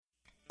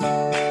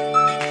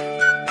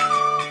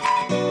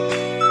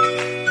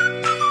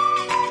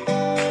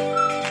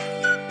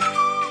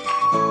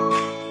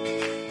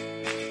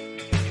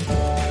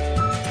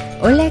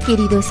Hola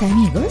queridos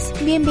amigos,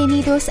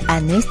 bienvenidos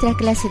a nuestra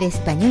clase de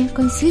español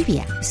con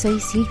Silvia. Soy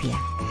Silvia.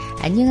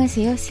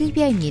 안녕하세요,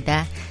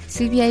 실비아입니다.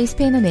 실비아의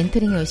스페인어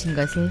멘토링에 오신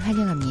것을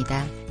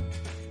환영합니다.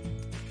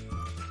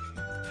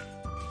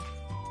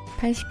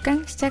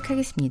 80강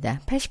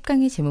시작하겠습니다.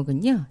 80강의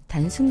제목은요,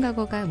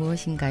 단순과거가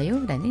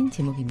무엇인가요? 라는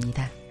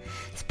제목입니다.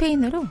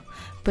 스페인어로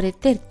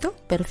Pretérito,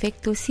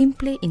 perfecto,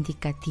 simple,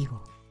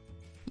 indicativo.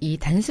 이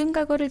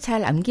단순과거를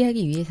잘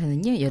암기하기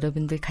위해서는요,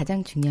 여러분들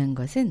가장 중요한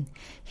것은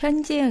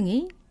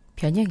현재형의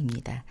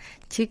변형입니다.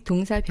 즉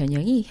동사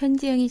변형이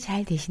현재형이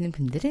잘 되시는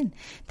분들은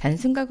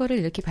단순과거를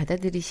이렇게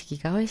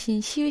받아들이시기가 훨씬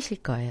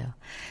쉬우실 거예요.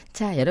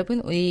 자,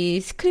 여러분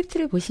이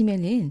스크립트를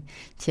보시면은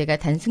제가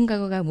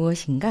단순과거가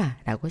무엇인가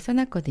라고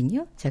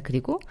써놨거든요. 자,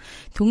 그리고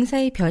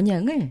동사의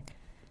변형을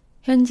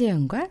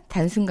현재형과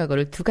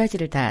단순과거를 두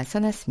가지를 다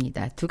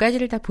써놨습니다. 두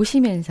가지를 다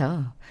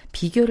보시면서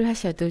비교를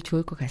하셔도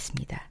좋을 것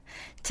같습니다.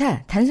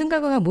 자,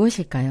 단순과거가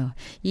무엇일까요?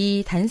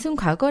 이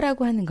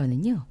단순과거라고 하는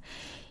거는요,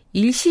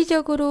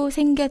 일시적으로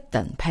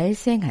생겼던,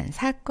 발생한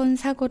사건,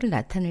 사고를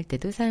나타낼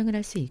때도 사용을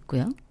할 수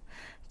있고요.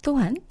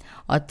 또한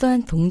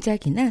어떠한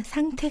동작이나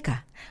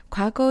상태가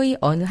과거의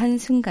어느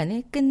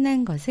한순간에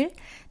끝난 것을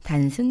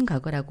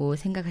단순과거라고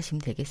생각하시면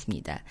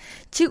되겠습니다.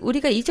 즉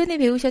우리가 이전에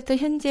배우셨던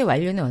현재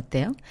완료는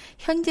어때요?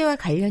 현재와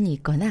관련이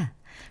있거나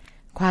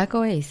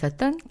과거에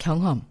있었던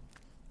경험,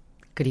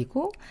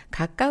 그리고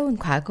가까운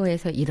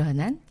과거에서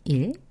일어난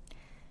일,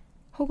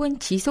 혹은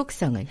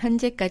지속성을,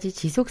 현재까지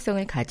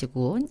지속성을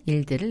가지고 온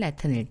일들을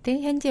나타낼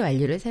때 현재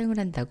완료를 사용을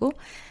한다고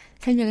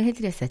설명을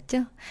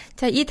해드렸었죠.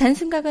 자, 이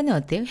단순과거는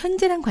어때요?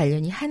 현재랑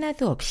관련이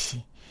하나도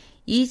없이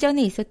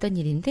이전에 있었던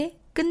일인데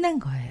끝난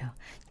거예요.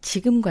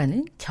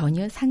 지금과는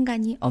전혀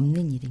상관이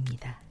없는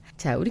일입니다.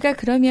 자, 우리가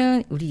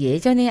그러면 우리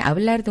예전에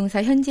아블라르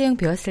동사 현재형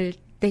배웠을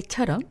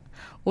때처럼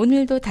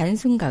오늘도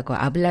단순과거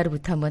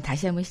아블라르부터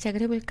다시 한번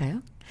시작을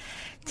해볼까요?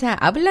 자,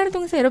 아블라르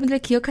동사 여러분들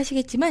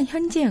기억하시겠지만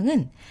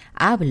현재형은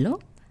hablo,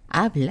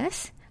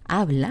 hablas,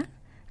 habla,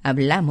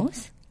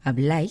 hablamos,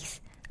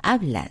 habláis,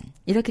 hablan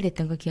이렇게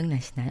됐던 거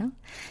기억나시나요?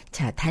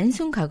 자,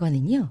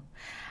 단순과거는요,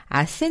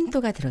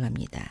 아센토가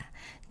들어갑니다.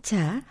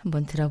 자,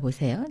 한번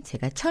들어보세요.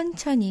 제가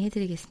천천히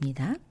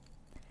해드리겠습니다.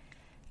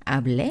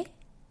 hablé,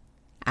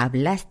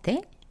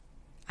 hablaste,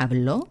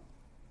 habló,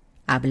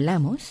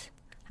 hablamos,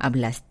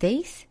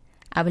 hablasteis,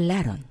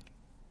 hablaron.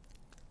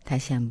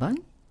 다시 한번.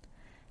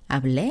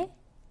 hablé,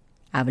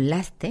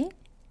 hablaste,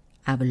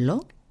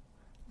 habló,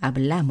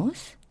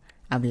 hablamos,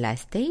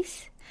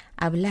 hablasteis,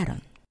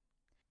 hablaron.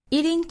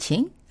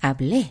 1인칭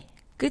hablé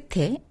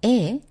끝에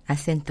에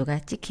아센토가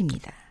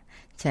찍힙니다.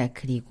 자,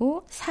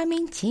 그리고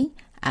 3인칭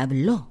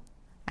habló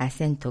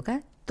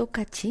아센토가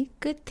똑같이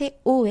끝에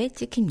오에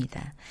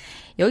찍힙니다.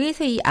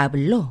 여기서 이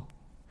habló,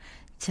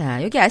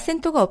 자, 여기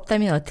아센토가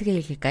없다면 어떻게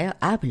읽을까요?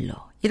 habló.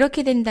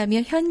 이렇게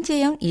된다면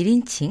현재형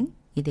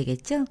 1인칭이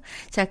되겠죠?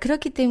 자,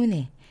 그렇기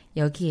때문에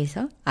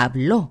여기에서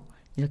habló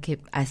이렇게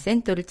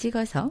아센토를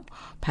찍어서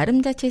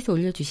발음 자체에서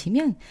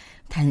올려주시면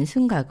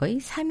단순과거의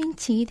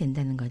 3인칭이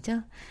된다는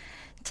거죠.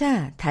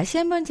 자, 다시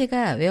한번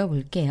제가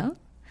외워볼게요.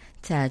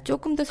 자,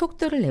 조금 더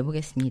속도를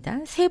내보겠습니다.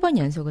 3번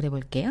연속을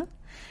해볼게요.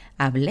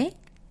 hablé,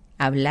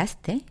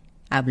 hablaste,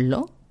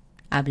 habló,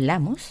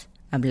 hablamos,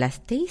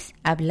 hablasteis,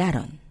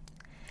 hablaron.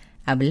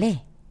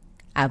 hablé,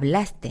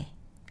 hablaste,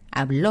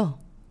 habló,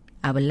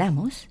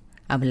 hablamos,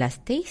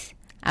 hablasteis,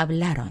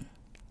 hablaron.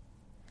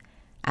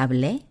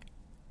 hablé,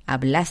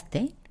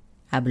 hablaste,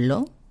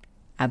 habló,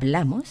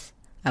 hablamos,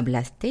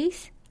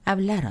 hablasteis,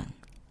 hablaron.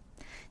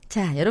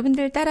 자,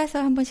 여러분들 따라서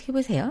한 번씩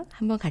해보세요.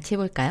 한번 같이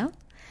해볼까요?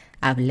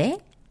 hablé,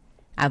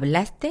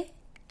 hablaste,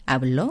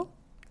 habló,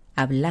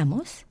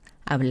 hablamos,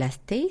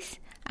 hablasteis,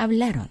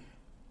 hablaron.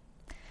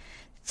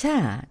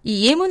 자,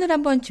 이 예문을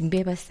한번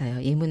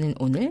준비해봤어요. 예문은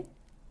오늘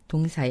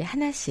동사에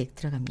하나씩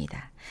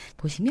들어갑니다.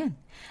 보시면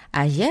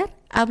ayer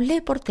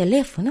hablé por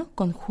teléfono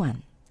con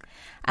Juan.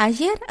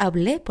 Ayer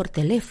hablé por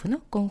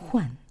teléfono con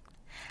Juan.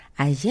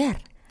 Ayer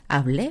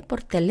hablé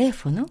por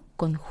teléfono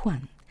con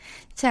Juan.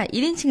 자,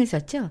 1인칭을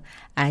썼죠?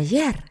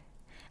 Ayer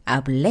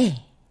hablé.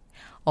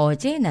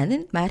 어제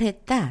나는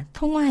말했다,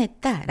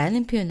 통화했다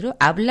라는 표현으로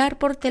hablar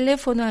por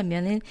teléfono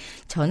하면은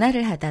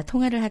전화를 하다,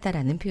 통화를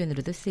하다라는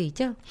표현으로도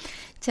쓰이죠?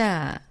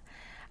 자,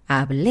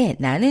 hablé,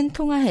 나는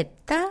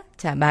통화했다.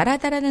 자,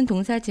 말하다라는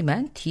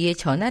동사지만 뒤에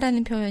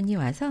전화라는 표현이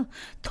와서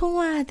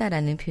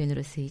통화하다라는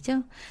표현으로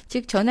쓰이죠.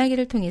 즉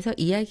전화기를 통해서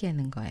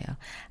이야기하는 거예요.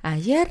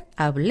 Ayer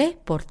hablé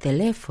por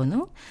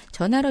teléfono.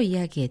 전화로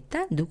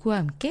이야기했다. 누구와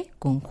함께?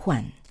 Con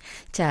Juan.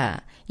 자,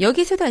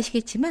 여기서도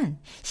아시겠지만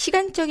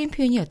시간적인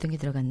표현이 어떤 게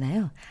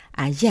들어갔나요?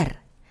 ayer.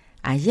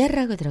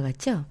 ayer라고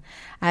들어갔죠.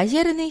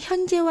 ayer은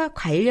현재와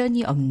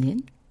관련이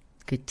없는,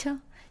 그쵸?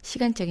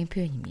 시간적인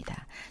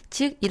표현입니다.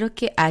 즉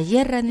이렇게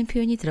ayer라는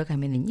표현이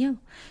들어가면은요,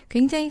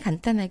 굉장히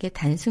간단하게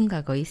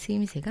단순과거의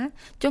쓰임새가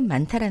좀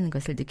많다라는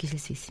것을 느끼실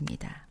수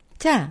있습니다.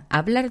 자,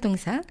 hablar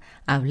동사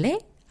hablé,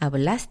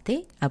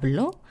 hablaste,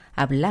 habló,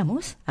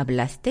 hablamos,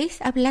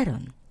 hablasteis,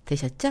 hablaron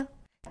되셨죠?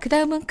 그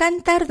다음은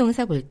깐따르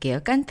동사 볼게요.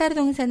 깐따르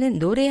동사는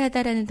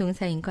노래하다라는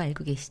동사인 거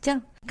알고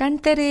계시죠?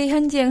 깐따르의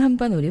현지형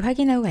한번 우리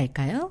확인하고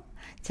갈까요?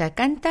 자,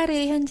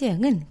 깐따르의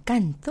현지형은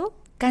canto,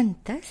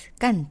 cantas,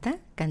 canta,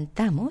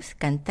 cantamos,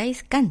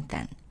 cantáis,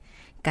 cantan.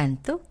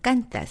 canto,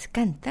 cantas,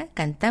 canta,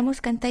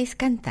 cantamos, cantáis,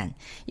 cantan.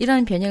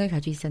 이런 변형을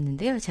가지고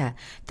있었는데요. 자,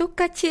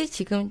 똑같이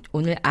지금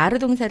오늘 아르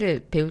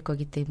동사를 배울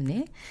거기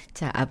때문에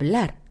자,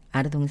 hablar,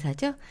 아르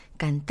동사죠.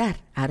 cantar,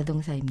 아르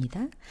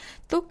동사입니다.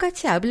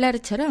 똑같이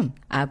hablar처럼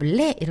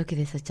hable 이렇게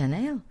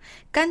됐었잖아요.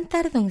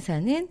 cantar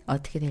동사는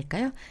어떻게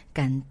될까요?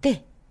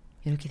 cante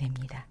이렇게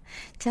됩니다.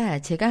 자,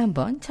 제가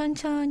한번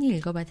천천히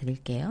읽어봐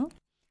드릴게요.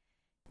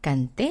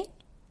 cante,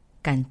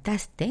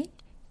 cantaste,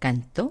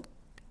 canto,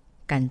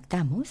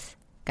 cantamos,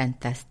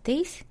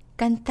 cantasteis,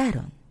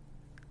 cantaron.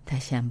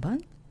 다시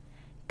한번.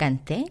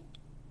 canté,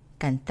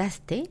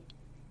 cantaste,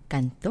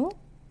 cantó,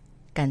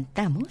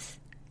 cantamos,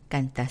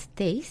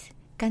 cantasteis,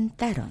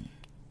 cantaron.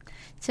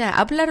 자,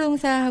 hablar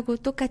동사하고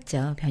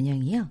똑같죠.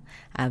 변형이요.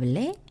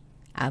 hablé,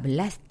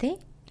 hablaste,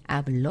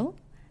 habló,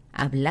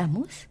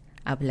 hablamos,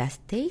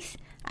 hablasteis,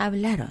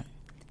 hablaron.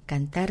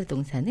 cantar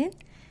동사는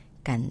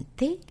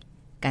canté,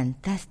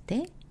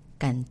 cantaste,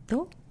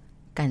 cantó,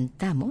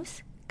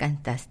 cantamos,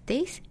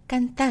 cantasteis,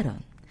 cantaron.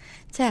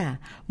 자,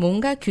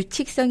 뭔가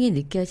규칙성이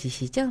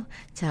느껴지시죠?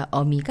 자,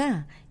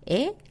 어미가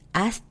e,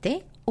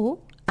 aste, o,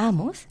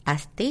 amos,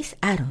 asteis,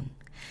 aron.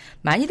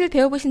 많이들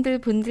배워보신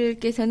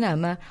분들께서는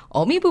아마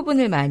어미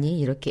부분을 많이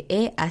이렇게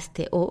e,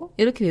 aste, o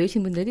이렇게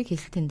외우신 분들이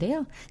계실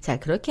텐데요. 자,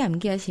 그렇게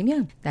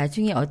암기하시면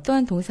나중에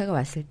어떠한 동사가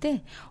왔을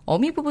때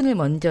어미 부분을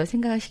먼저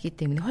생각하시기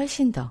때문에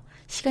훨씬 더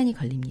시간이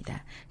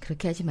걸립니다.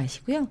 그렇게 하지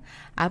마시고요.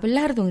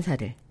 hablar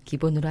동사를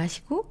기본으로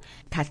하시고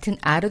같은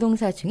아르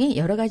동사 중에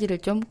여러 가지를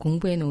좀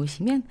공부해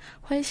놓으시면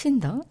훨씬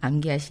더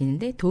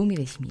암기하시는데 도움이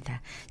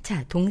되십니다.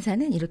 자,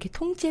 동사는 이렇게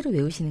통째로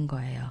외우시는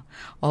거예요.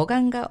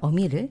 어간과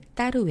어미를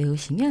따로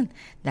외우시면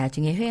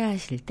나중에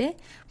회화하실 때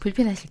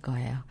불편하실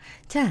거예요.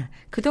 자,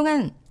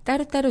 그동안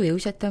따로따로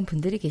외우셨던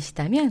분들이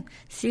계시다면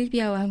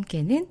실비아와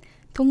함께는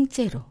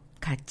통째로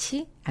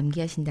같이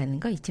암기하신다는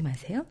거 잊지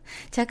마세요.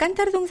 자,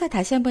 깐타르 동사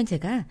다시 한번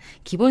제가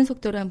기본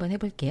속도로 한번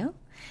해볼게요.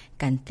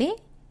 canté,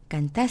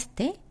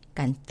 cantaste,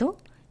 cantó,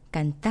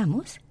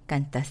 cantamos,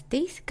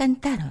 cantasteis,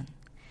 cantaron.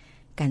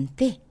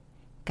 canté,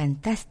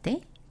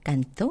 cantaste,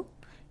 cantó,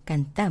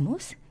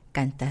 cantamos,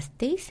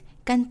 cantasteis,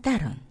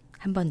 cantaron.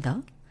 한 번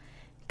더.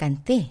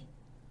 canté,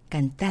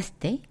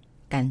 cantaste,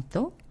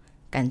 cantó,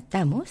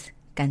 cantamos,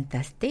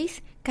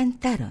 cantasteis,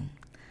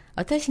 cantaron.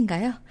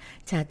 어떠신가요?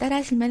 자, 따라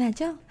하실만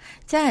하죠?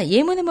 자,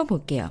 예문 한번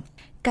볼게요.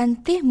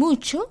 Canté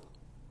mucho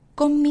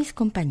con mis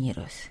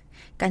compañeros.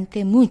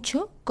 Canté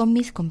mucho con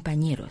mis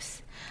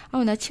compañeros.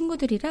 나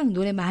친구들이랑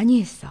노래 많이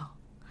했어.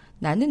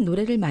 나는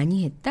노래를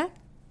많이 했다.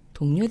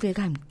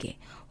 동료들과 함께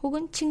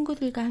혹은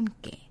친구들과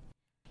함께.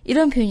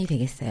 이런 표현이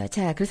되겠어요.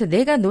 자, 그래서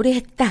내가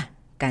노래했다.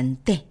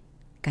 canté,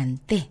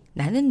 canté.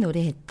 나는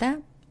노래했다.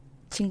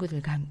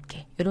 친구들과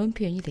함께. 이런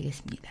표현이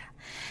되겠습니다.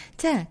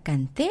 자,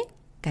 canté,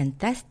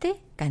 cantaste,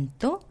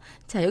 cantó.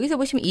 자, 여기서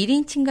보시면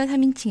 1인칭과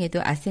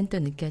 3인칭에도 아센토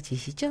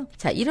느껴지시죠?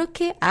 자,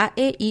 이렇게 아,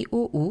 에, 이,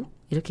 오, 우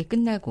이렇게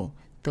끝나고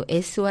또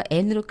S와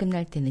N으로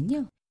끝날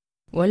때는요.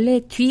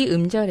 원래 뒤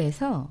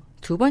음절에서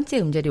두 번째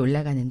음절이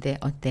올라가는데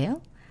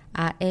어때요?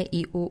 아, 에,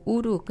 이, 오,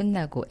 우로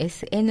끝나고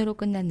S, N으로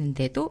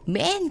끝났는데도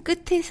맨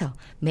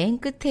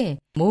끝에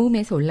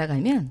모음에서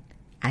올라가면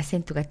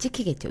아센토가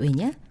찍히겠죠.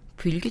 왜냐?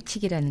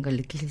 불규칙이라는 걸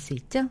느끼실 수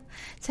있죠?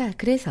 자,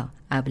 그래서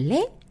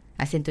hablé,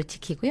 아센토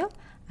찍히고요.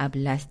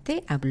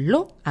 hablaste,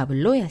 habló,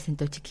 habló의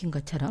아센토 찍힌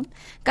것처럼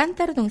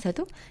깐따르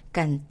동사도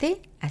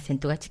canté,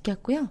 아센토가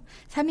찍혔고요.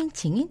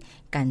 3인칭인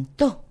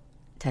cantó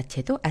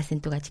자체도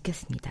아센토가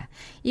찍혔습니다.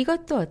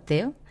 이것도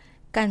어때요?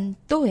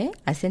 cantó에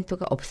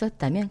아센토가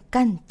없었다면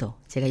canto,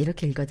 제가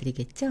이렇게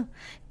읽어드리겠죠?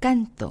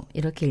 canto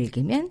이렇게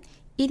읽으면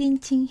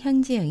 1인칭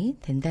현지형이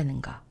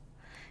된다는 거.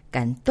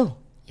 canto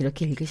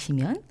이렇게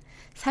읽으시면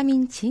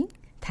 3인칭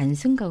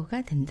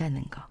단순과거가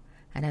된다는 거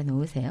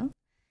알아놓으세요.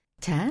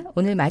 자,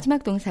 오늘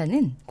마지막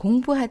동사는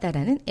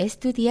공부하다라는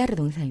estudiar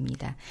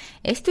동사입니다.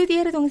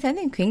 estudiar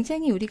동사는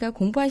굉장히 우리가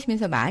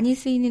공부하시면서 많이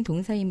쓰이는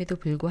동사임에도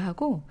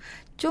불구하고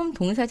좀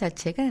동사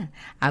자체가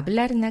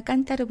hablar나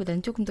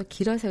cantar보다는 조금 더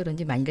길어서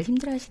그런지 많이들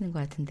힘들어하시는 것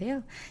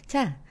같은데요.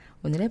 자,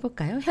 오늘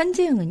해볼까요?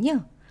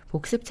 현재형은요.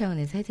 복습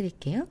차원에서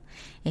해드릴게요.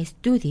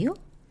 estudio,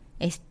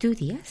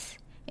 estudias,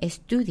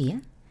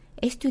 estudia,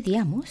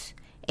 estudiamos,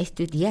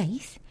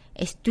 estudiáis,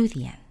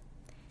 estudian.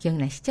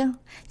 기억나시죠?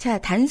 자,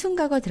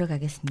 단순과거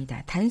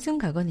들어가겠습니다.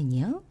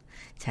 단순과거는요.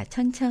 자,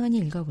 천천히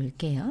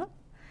읽어볼게요.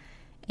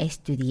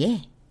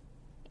 estudié,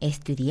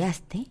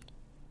 estudiaste,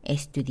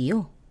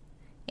 estudió,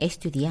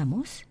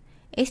 estudiamos,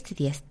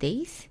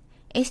 estudiasteis,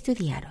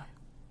 estudiaron.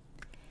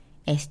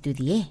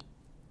 estudié,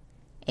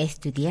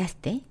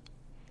 estudiaste,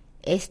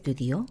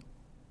 estudió,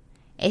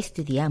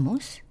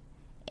 estudiamos,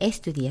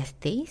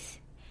 estudiasteis,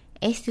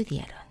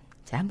 estudiaron.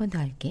 자, 한 번 더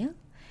할게요.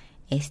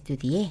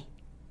 estudié,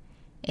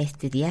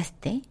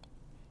 estudiaste,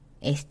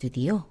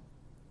 estudió,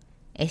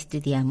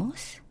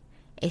 estudiamos,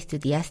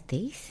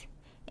 estudiasteis,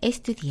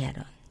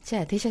 estudiaron.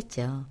 자,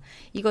 되셨죠?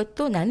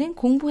 이것도 나는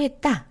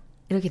공부했다.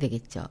 이렇게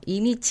되겠죠.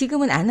 이미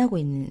지금은 안 하고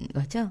있는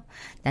거죠.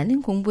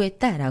 나는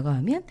공부했다 라고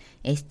하면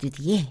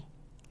estudié.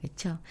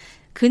 그렇죠?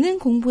 그는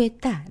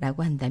공부했다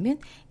라고 한다면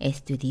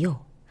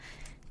estudió.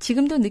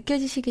 지금도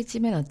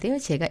느껴지시겠지만 어때요?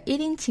 제가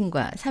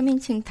 1인칭과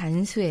 3인칭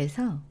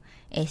단수에서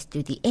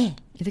estudié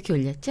이렇게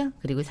올렸죠?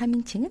 그리고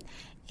 3인칭은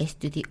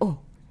estudió.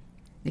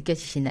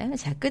 느껴지시나요?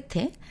 자,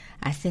 끝에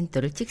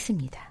아센토를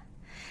찍습니다.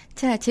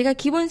 자, 제가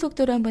기본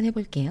속도로 한번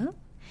해볼게요.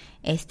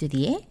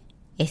 estudié,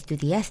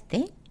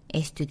 estudiaste,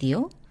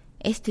 estudió,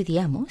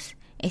 estudiamos,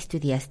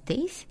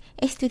 estudiasteis,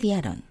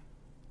 estudiaron.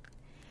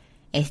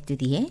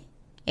 Estudié,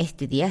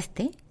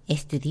 estudiaste,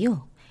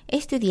 estudió,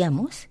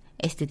 estudiamos,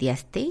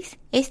 estudiasteis,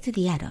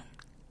 estudiaron.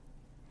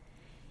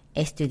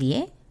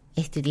 Estudié,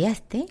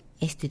 estudiaste,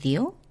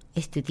 estudió,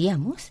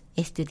 estudiamos,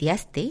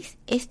 estudiasteis,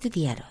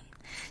 estudiaron.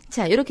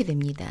 자, 이렇게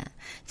됩니다.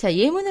 자,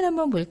 예문을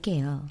한번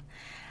볼게요.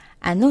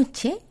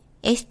 Anoche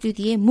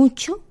estudié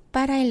mucho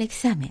para el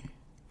examen.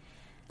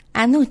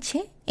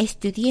 Anoche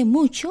estudié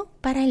mucho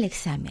para el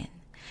examen.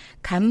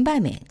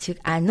 간밤에, 즉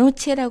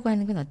anoche라고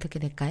하는 건 어떻게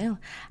될까요?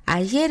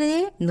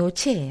 ayer의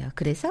noche예요.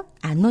 그래서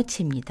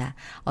anoche입니다.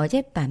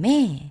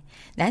 어젯밤에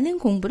나는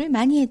공부를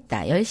많이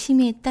했다,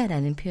 열심히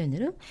했다라는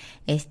표현으로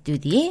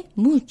estudié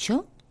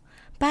mucho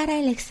para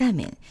el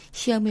examen,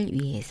 시험을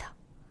위해서.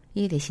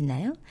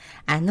 이해되시나요?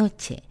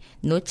 anoche,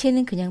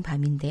 noche는 그냥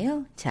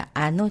밤인데요. 자,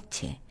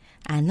 anoche,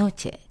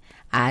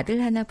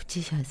 아를 하나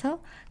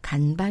붙이셔서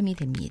간밤이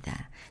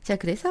됩니다. 자,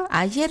 그래서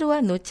ayer과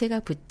noche가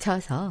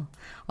붙여서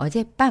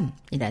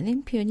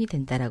어젯밤이라는 표현이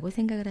된다라고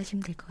생각을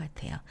하시면 될 것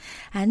같아요.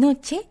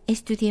 Anoche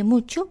estudié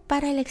mucho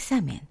para el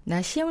examen.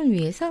 나 시험을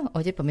위해서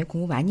어젯밤에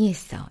공부 많이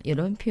했어.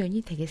 이런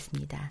표현이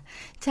되겠습니다.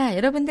 자,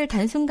 여러분들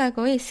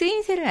단순과거의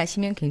쓰임새를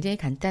아시면 굉장히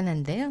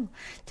간단한데요.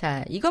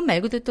 자, 이것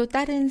말고도 또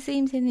다른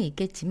쓰임새는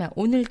있겠지만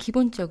오늘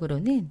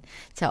기본적으로는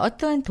자,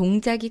 어떠한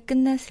동작이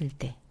끝났을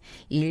때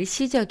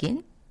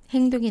일시적인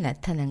행동이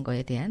나타난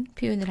거에 대한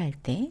표현을 할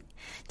때,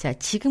 자,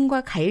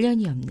 지금과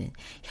관련이 없는,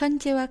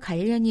 현재와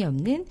관련이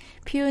없는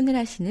표현을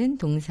하시는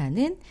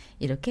동사는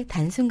이렇게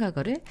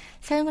단순과거를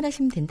사용을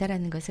하시면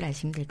된다라는 것을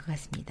아시면 될 것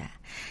같습니다.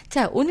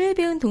 자, 오늘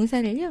배운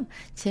동사를요,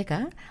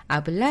 제가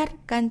hablar,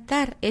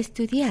 cantar,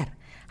 estudiar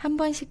한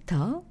번씩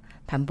더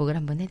반복을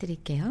한번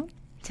해드릴게요.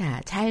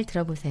 자, 잘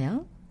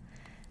들어보세요.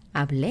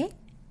 hablé,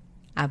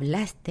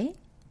 hablaste,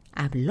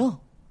 habló,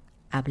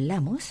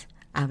 hablamos,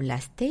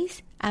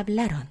 hablasteis,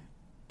 hablaron.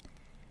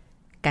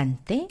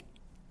 Canté,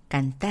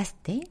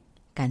 cantaste,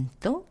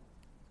 cantó,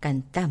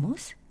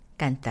 cantamos,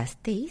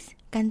 cantasteis,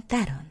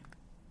 cantaron.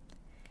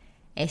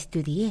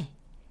 Estudié,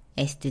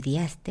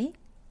 estudiaste,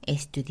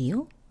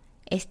 estudió,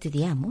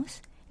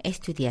 estudiamos,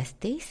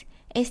 estudiasteis,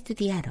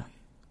 estudiaron.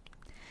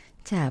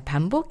 자,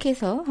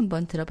 반복해서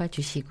한번 들어봐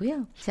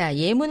주시고요. 자,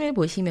 예문을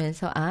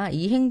보시면서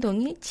이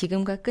행동이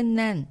지금과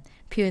끝난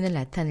표현을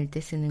나타낼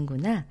때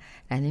쓰는구나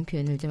라는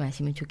표현을 좀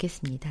아시면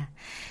좋겠습니다.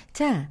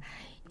 자,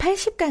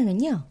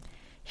 80강은요.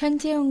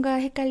 현재형과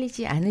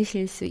헷갈리지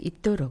않으실 수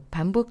있도록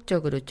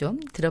반복적으로 좀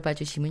들어봐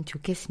주시면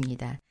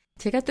좋겠습니다.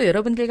 제가 또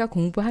여러분들과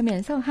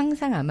공부하면서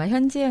항상 아마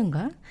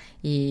현재형과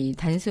이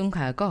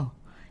단순과거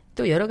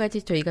또 여러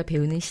가지 저희가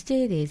배우는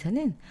시제에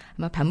대해서는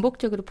아마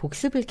반복적으로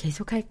복습을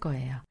계속할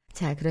거예요.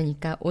 자,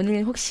 그러니까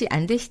오늘 혹시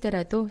안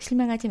되시더라도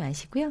실망하지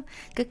마시고요.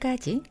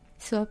 끝까지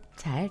수업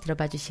잘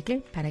들어봐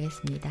주시길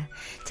바라겠습니다.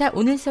 자,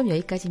 오늘 수업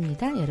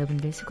여기까지입니다.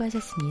 여러분들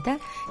수고하셨습니다.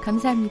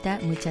 감사합니다.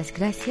 Muchas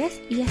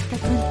gracias y hasta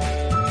pronto.